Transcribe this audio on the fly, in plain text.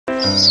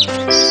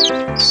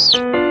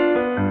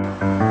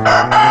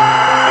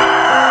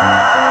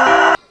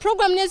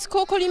Program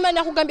Neezikookolima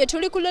nakugambye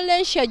tuli ku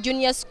Dd-Lorencia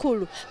Junior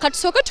School.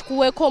 Katusooke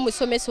tukuweeko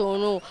omusomesa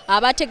ono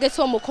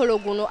abategese omukolo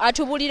guno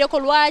atubulireko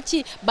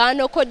lwaki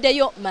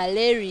banokoddeyo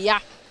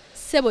malaria.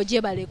 Sebo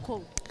gye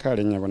baleko.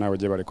 Kale nnyabo naawe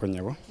gye baleko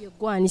nnyabo.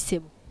 Yegwani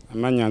sebo.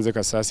 Amanya nze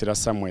Kasaasira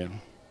Samuel.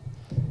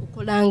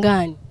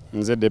 Okolangani?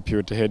 Nze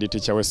deputy head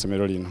teacher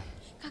w'essomero lino.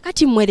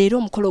 Kakati mmwe leero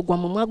omukolo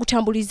gwammwe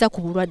mwagutambuliza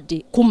ku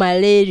bulwadde ku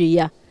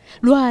malaria.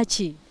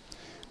 Lwaki?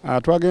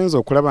 Twagenza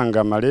okulaba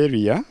nga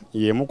malaria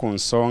y'emu ku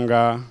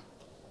nsonga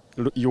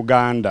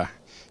Uganda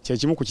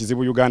kyekimu ku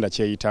kizibu Uganda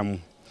kyeyitamu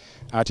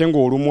ate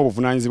ng'olumu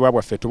obuvunaanyizibwa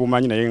bwaffe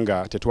tubumanyi naye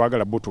nga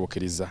tetwagala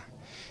butuukiriza.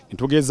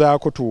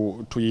 Ntugezaako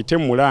tuyite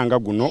mulanga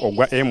guno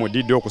ogwa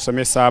MDD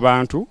okusomesa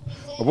abantu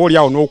oba oli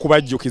awo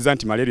n'okubajjukiza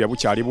nti malaria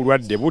bukyali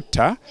bulwadde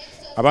butta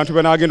abantu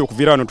banaagenda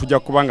okuviira wano tujja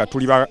kuba nga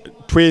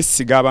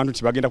twesiga abantu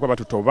nti bagenda kuba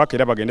batutobaka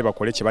era bagende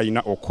bakole kye balina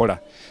okukola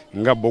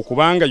nga bo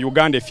kubanga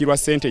Uganda efiirwa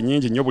ssente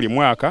nnyingi nnyo buli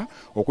mwaka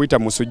okuyita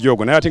mu musujja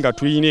ogwo naye ate nga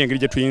tulina engeri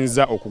gye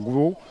tuyinza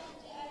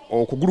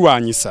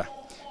okugulwanyisa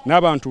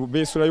n'abantu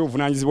beesulayo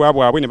obuvunaanyizibwa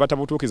bwabwe ne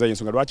batabutuukiza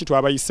ensonga lwaki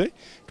twabayise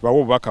tubawe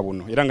obubaka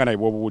buno era nga naye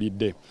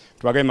bw'obuwulidde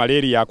tubagaye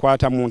malaria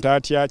akwata muntu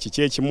atya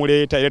kiki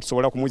ekimuleeta era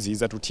tusobola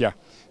kumuziyiza tutya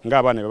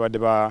ng'abaana babadde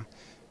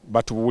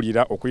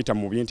batubuulira okuyita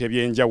mu bintu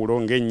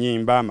eby'enjawulo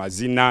ng'ennyimba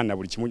amazina na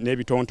buli kimu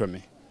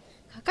n'ebitontome.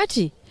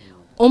 Kakati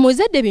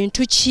omuzadde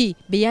bintu ki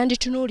bye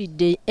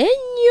yanditunuulidde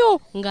ennyo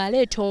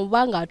ng'aleeta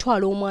oba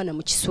ng'atwala omwana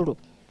mu kisulo?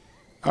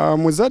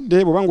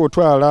 Muzadde bw'oba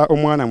ng'otwala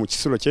omwana mu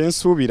kisulo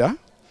kyensuubira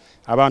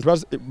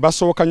abantu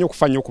basooka nnyo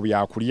okufa nnyo ku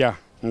byakulya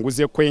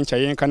nguze kwenkya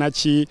yenkana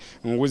ki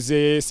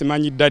nguze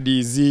simanyi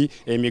daddies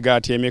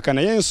emigaati emeka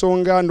naye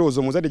ensonga ndowooza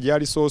omuzadde gye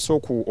yalisoose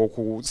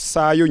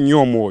okusaayo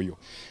nnyo omwoyo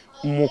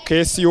mu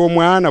keesi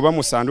y'omwana oba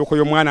mu sanduuko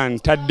y'omwana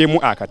ntaddemu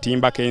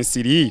akatimba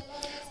k'ensiri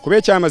kuba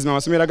ekyamazima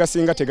amasomero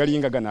agasinga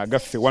tegalinga gano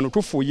agaffe wano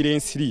tufuuyira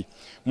ensiri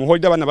mu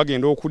holide abaana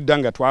bagenda okudda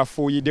nga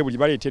twafuuyidde buli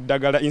baleeta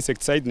eddagala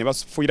insecticide ne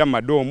bafuuyira mu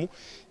madoomu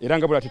era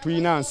nga bula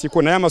tetulina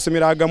nsiko naye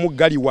amasomero agamu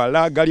gali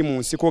wala gali mu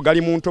nsiko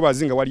gali mu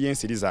ntobazi nga waliyo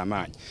ensiri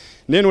z'amaanyi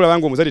naye n'olaba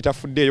ng'omuzadde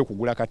tafuddeeyo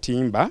kugula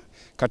katimba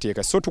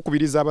kateeka so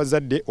tukubiriza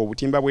abazadde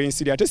obutimba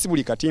bw'ensiri ate si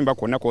buli katimba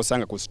konna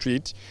k'osanga ku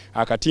street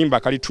akatimba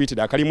akali treated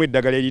akalimu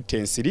eddagala eritta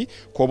ensiri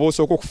k'oba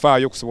osooka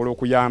okufaayo okusobola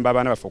okuyamba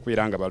abaana baffe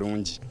okubeera nga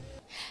balungi.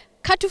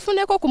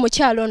 Katufuneko ku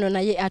mukyalo ono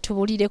naye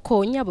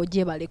atubulireko nnyabo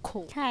gye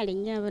baleko. Kale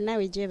nnyabo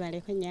naawe gye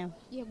baleko nnyabo.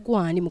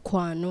 Yegwani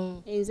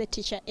mukwano? Nze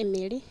teacher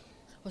Emily.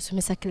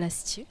 Osomesa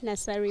kilasi ki?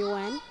 Nursery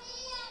 1.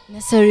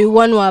 Nursery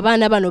 1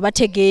 abaana bano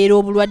bategeera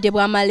obulwadde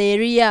bwa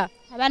malaria?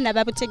 Abaana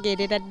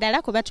babutegeerera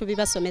ddala kuba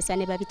tubibasomesa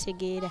ne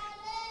babitegeera.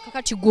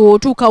 Kakati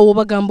gw'otuukawo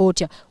obagamba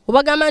otya?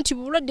 Obagamba nti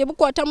bulwadde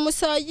bukwata mu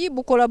musaayi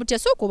bukola butya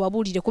sooka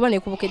obabuulire kuba ne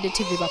ku Bukedde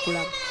TV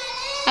bakulaba.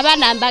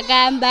 Abaana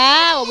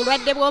mbagamba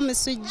obulwadde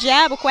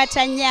bw'omusujja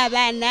bukwata nnyo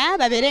abaana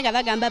babeere nga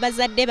bagamba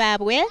bazadde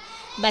baabwe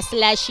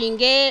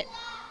basilashinge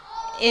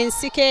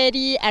ensiko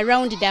eri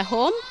around the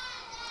home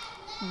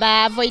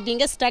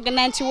avoiding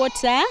stagnant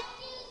water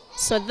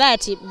so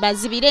that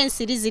bazibire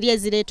ensiri ziri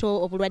ezireeta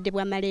obulwadde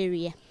bwa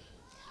malaria.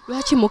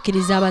 Lwaki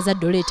mukkiriza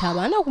abazadde oleeta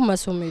abaana ku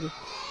masomero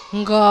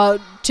nga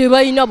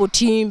tebalina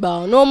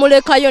butimba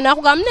n'omulekayo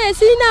nakugamba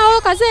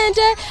neesiinawo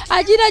kasente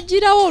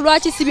agiragirawo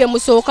lwaki si bye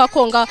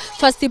musookako nga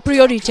first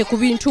priority ku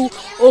bintu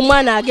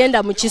omwana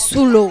agenda mu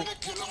kisulo?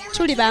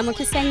 Tuli ba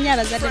mukisa nnyo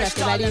abazadde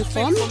baffe bali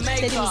inform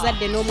teri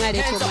muzadde n'omu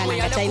aleeta omwana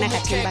nga talina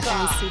katimba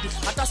kansiri.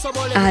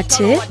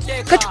 Ate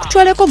kati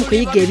kutwaleko mu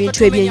kuyiga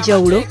ebintu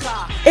eby'enjawulo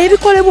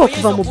ebikolebwa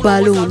okuva mu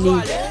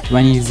baluuni.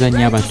 Tubanyiriza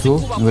nnyo abato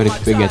ne bali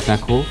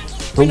kutwegattako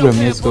program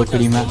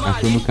Neezikookolima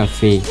atundu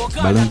kaffe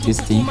balloon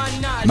twisting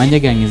manya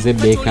gange nze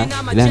Beeka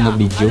era nga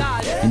bulijjo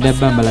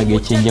ndabba mbalaga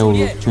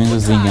ekyenjawulo ky'oyinza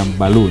ozinga mu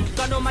balloon.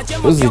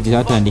 Ozi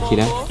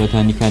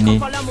twatandika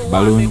ne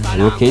balloon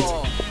rocket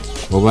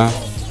oba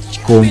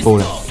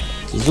kikompola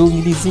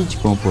zungirizi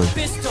kikompola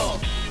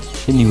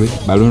anyway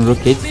balloon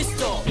rocket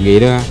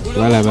ng'era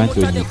twalaba nti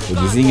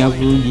ogizinga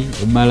bulungi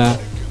omala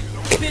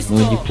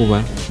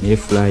n'ogikuba ne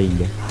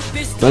flyinga.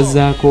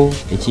 Twazaako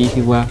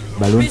ekiyitibwa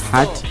balloon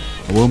heart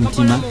oba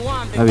omutima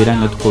babeera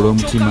nga tukola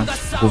omutima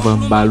kuva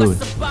mu balloon.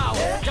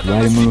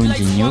 Gwali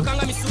mulungi nnyo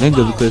naye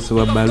nga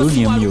bikozesebwa balloon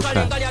emu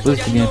yokka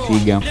ozi tugenda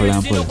tuyiga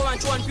mpolampola.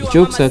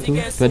 Ekyokusatu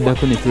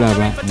twaddako ne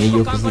tulaba ngeri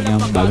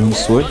y'okuzigamu balloon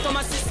sword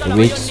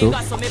oba ekiso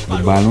mu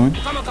balloon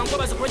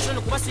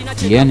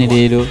ng'era ne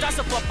leero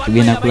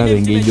tugenda kulaba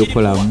engeri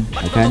gy'okolamu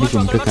akandi ku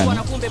mutwe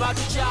kano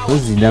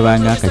ozi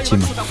ndabanga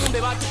akakima.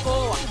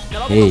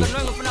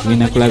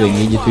 Tugenda kulaba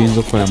engeri gye tuyinza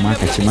okukolamu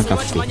akakima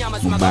kaffe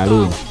mu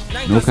balloon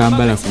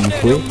n'okambala ku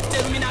mutwe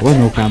oba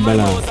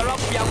n'okambala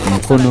ku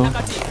mukono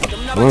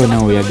oba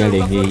nawe oyagala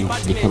engeri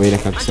gye kabeera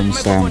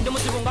kakusamusaamu.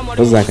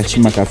 Oza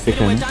akakima kaffe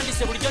kano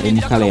eri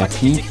mu kala ya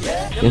pink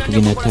era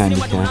tugenda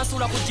tutandika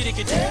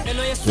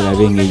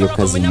tulabe engeri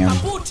gy'okazinyamu.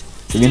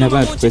 Tugenda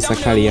bana tukozesa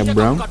kala ya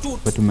brown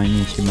kuba tumanyi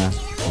enkima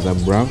za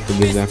brown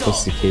tugezaako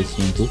sika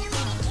ekintu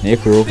naye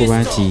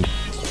kulw'okuba nti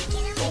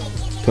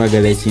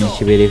twagala ekintu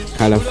kibeere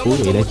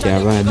colorful era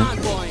ky'abaana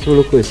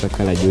osobola okukozesa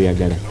kala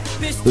gy'oyagala.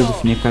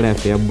 Tuzifunye kala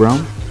yaffe ya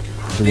brown,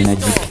 tugenda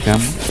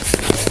gipikamu.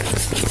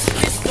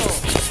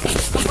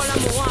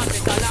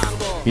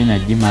 Genda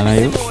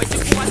gimalayo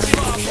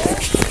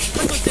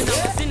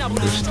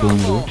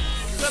ekitundu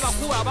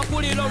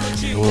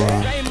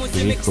oba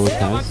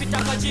 3/4.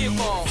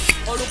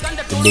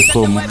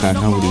 Tuddeko omukka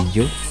nga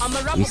bulijjo,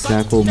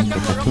 bisaako omukka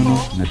katono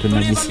nga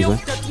tonnagisiba,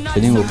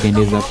 tone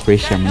ng'okendeeza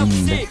pressure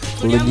munda,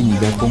 osobola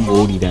oginyigako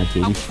ng'owulira nti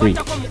eri free,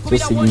 so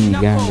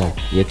siginyiga nga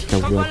yatika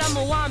bwati.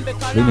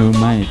 Then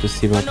olumala ne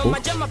tusibako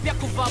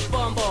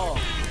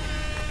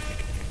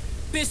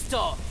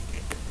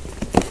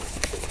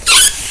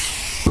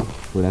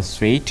fulla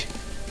straight.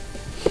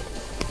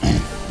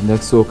 Nda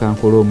kusooka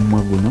nkola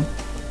omumwa guno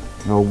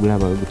nga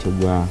ogulaba gutyo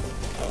gwa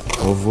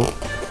oval,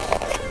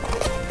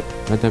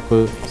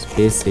 batako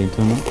space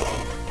entono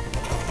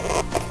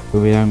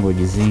obeera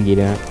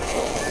ng'ogizingira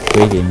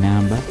kwera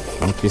enamba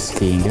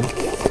netwistinga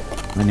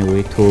nga ne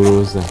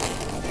weetoolooza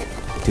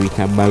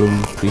tuyita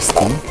balloon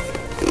twisting.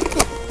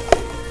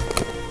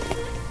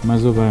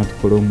 Tumaze oba nga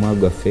tukola omumwa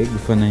gwaffe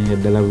gufaananira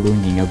ddala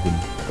bulungi nga guno.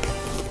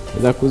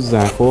 Eza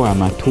kuzzaako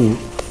amatu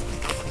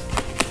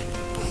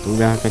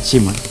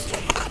g'akakima,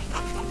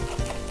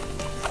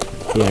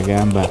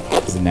 yagamba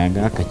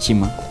zinaga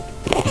akakima.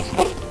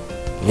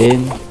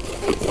 Then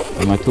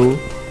amatu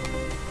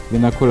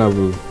binakola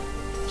bu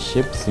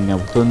shapes nga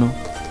butono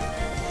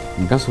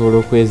nkasobola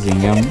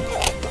okwezingamu,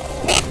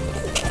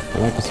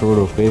 oba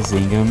kasobola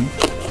okwezingamu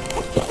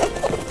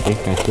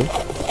ekatyo.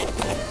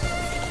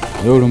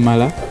 Era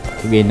olumala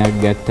tugenda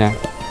kugatta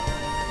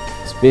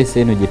space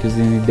eno gye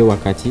tuzinzidde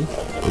wakati,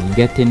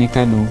 ogigatte ne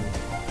kano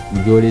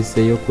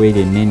gyoleseeyo kwera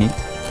ennene,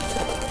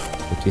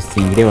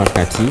 otwisingire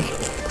wakati.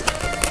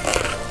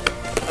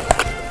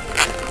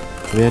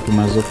 Tubeera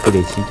tumaze okukola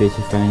ekintu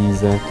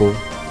ekifaananyizaako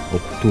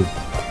okutu.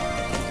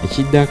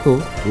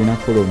 Ekiddako tulina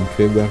kukola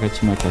omutwe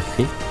gw'akakima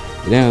kaffe,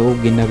 era nga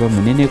ogenda ba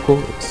muneneko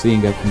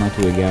okusinga ku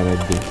matu we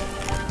gaabadde.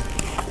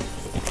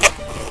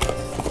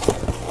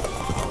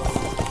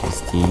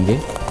 Twistinge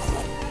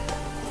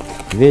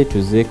tube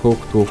tuzeeko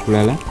okutu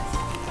okulala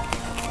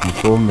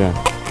nako nga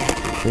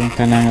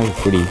kwenkana nga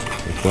kukuli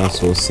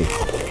etwasoose.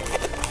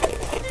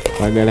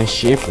 Twagala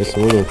shape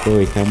esobola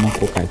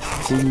okwewetamako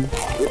katini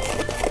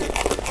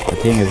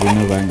ate nga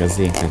zino oba nga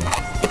zenkana.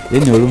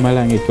 Then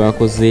olumala nga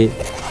twakoze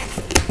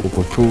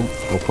okutu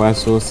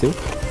okwasoose,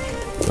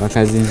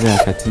 twakazinze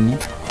akatini,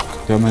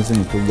 twamaze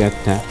ne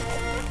tugatta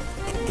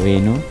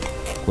kweno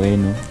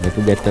nga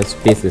tugatta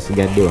space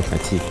esigadde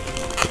wakati.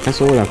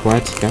 Tekasobola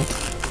kwatika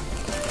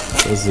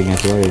ozi nga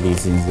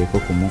tewalelizinzeeko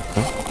ku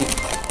mukka.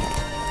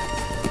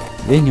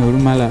 Then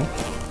olumala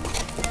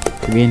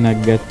tugenda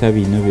kugatta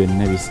bino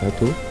byonna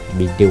bisatu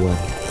bidde wano.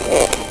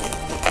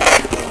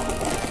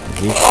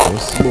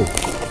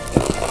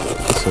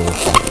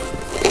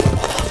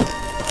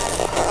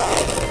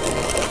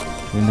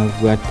 Tugenda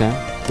kugatta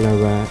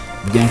tulaba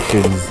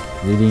junctions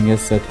ziringa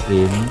 3,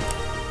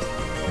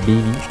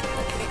 2,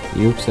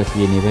 eyokusatu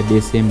ye nebadde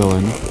esemba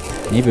wano,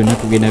 naye byonna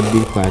tugenda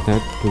bikwata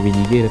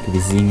tubinyige era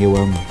tubizinge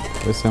wamu.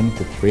 Tubasamu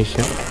ku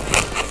pressure.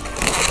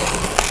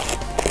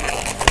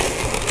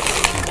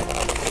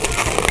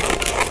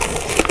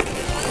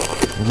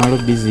 Omala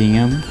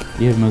obizingamu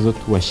era bimaze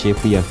otuwa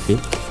shape yaffe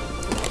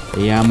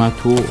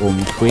ey'amatu,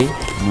 omutwe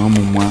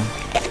n'omumwa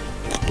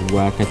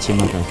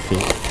ogw'akakima kaffe.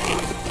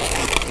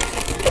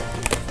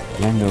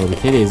 Era nga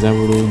obitereeza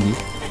bulungi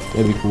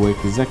era bikuwa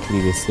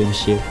exactly the same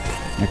shape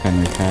nga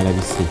kano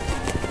ekalabise.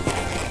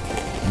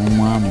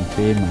 Mumwa,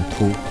 mutwe,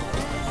 matu,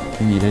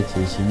 era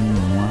kyekimu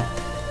mumwa,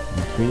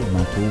 mutwe,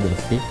 matu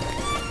gaffe.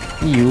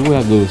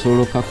 Iyuulaga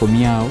osobola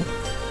okukakomyawo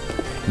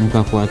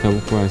nukakwata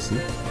bukwasi,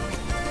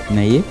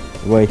 naye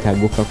oba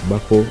wetaaga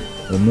okukakubako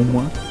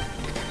omumwa,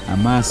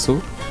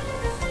 amaaso,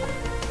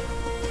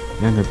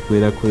 era nga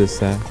tukwera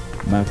kukozesa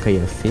maaka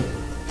yaffe.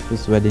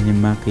 Tusibadde ne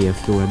maaka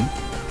yaffe wano.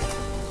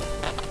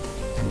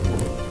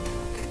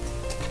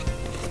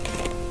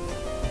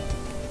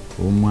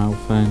 Omumwa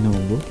ofaanana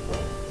ogwo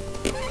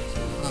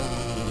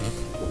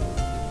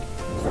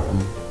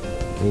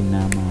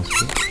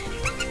n'amaaso.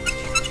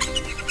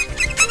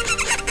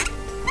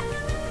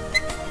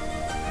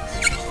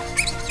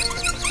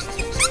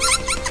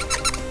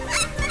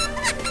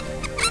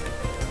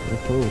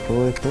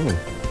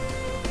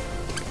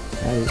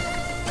 Kale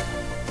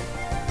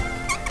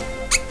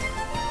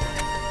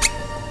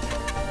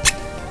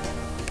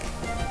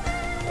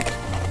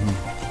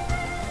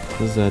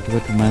kuza tuba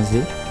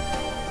tumaze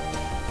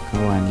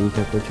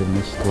kawandiikako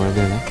kyonna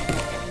kitwagala.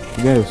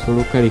 Tugala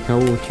osobola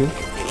okukalekawo otyo,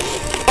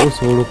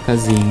 osobola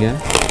okukazinga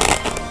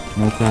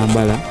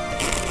n'okambala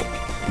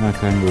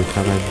n'akange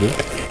wekabadde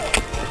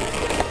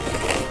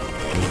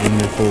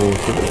ozingako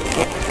otyo.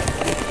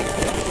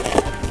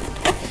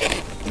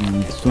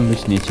 Ekitundu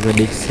kino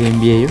ekibadde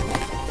kisembyeyo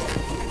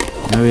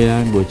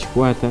nabeera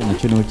ng'okikwata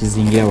nakyo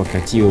n'okizingira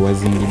wakati we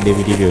wazingidde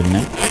biri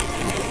byonna.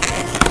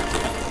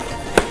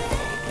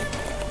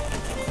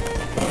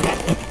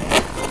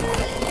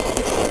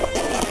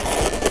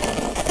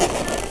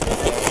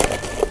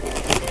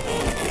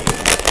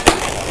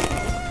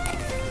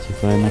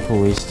 okambala nako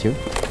bwekityo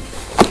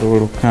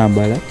osobola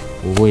okukambala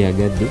oba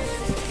oyagadde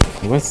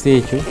oba si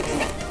ekyo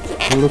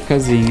osobola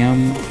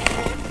okukazingamu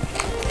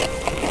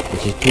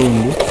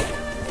ekitundu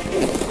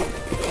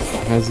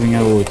akazinga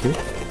bwotyo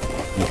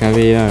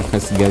nekabeera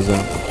kasigaza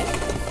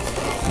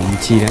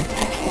omukira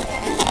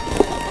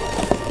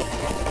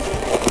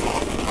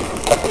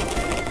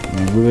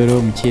negubera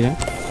omukira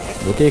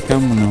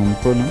oteekamu muno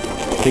omukono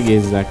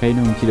tegeeza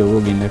akalina omukira oba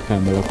ogenda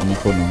kukambala ku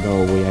mukono nga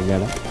oba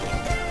oyagala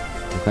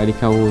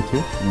okalikawo otyo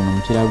muno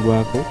omukira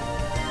gwako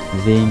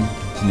then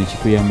kino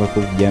kikuyambako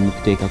okujyambi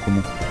kuteekako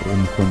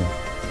omukono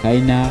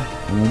kalina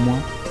omumwa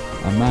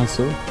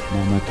amaaso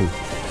n'amatu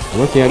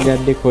oba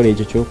toyagadde kola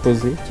ekyo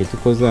kyokoze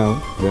kyetukoze awo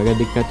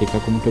oyagadde kukateeka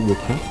ku mutwe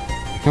gwokka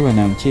kaba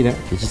namukira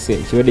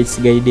ekibadde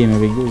kisigalidde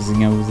emabega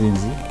ozinga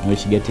buzinzi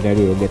n'okigatira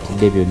lwe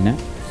ogatidde byonna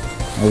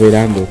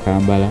obeera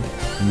ng'okambala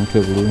omutwe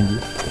bulungi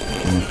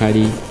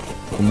omukali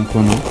ku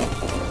mukono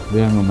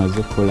obeera ng'omaze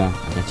okukola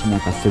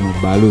akakima kaffe mu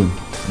balloon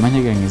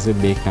amanya gange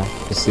Zebeka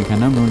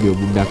tusinkana mulundi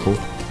oguddako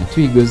nga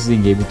tuyiga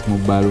ozinga ebintu mu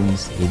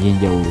balloons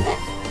ebyenjawulo.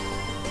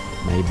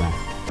 Bye bye.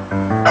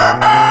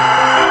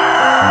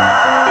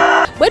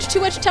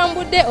 bwe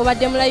tutambudde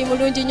obadde mulayi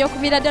mulungi nnyo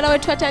okuviira ddala we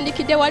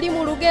twatandikidde wali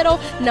mu lugero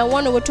na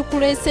wano bwe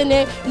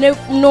tukuleese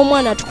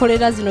n'omwana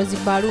atukolera zino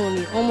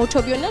zibaluuni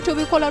omuto byonna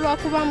tubikola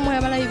lwakuba mmwe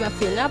abalayi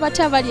baffe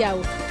n'abato abali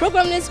awo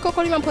puroguramu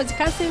Neezikookolima mpozi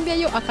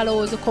kansimbyeyo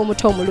akalowoozo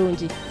k'omuto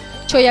omulungi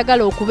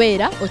kyoyagala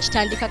okubeera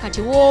okitandika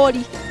kati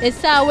wooli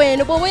essaawa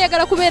eno bw'oba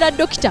oyagala kubeera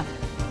dokita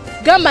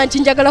gamba nti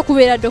njagala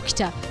kubeera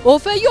dokita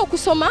ofeeyo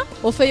okusoma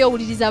ofeeyo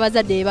owuliriza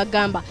abazadde bye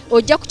bagamba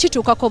ojja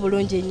kukituukako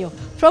bulungi ennyo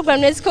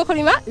puroguramu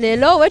Neezikookolima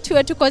leero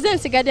wetuwe tukoze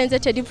nsigadde nze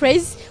Teddy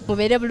Praise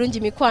mubeere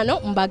bulungi mikwano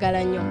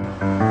mbagala nnyo.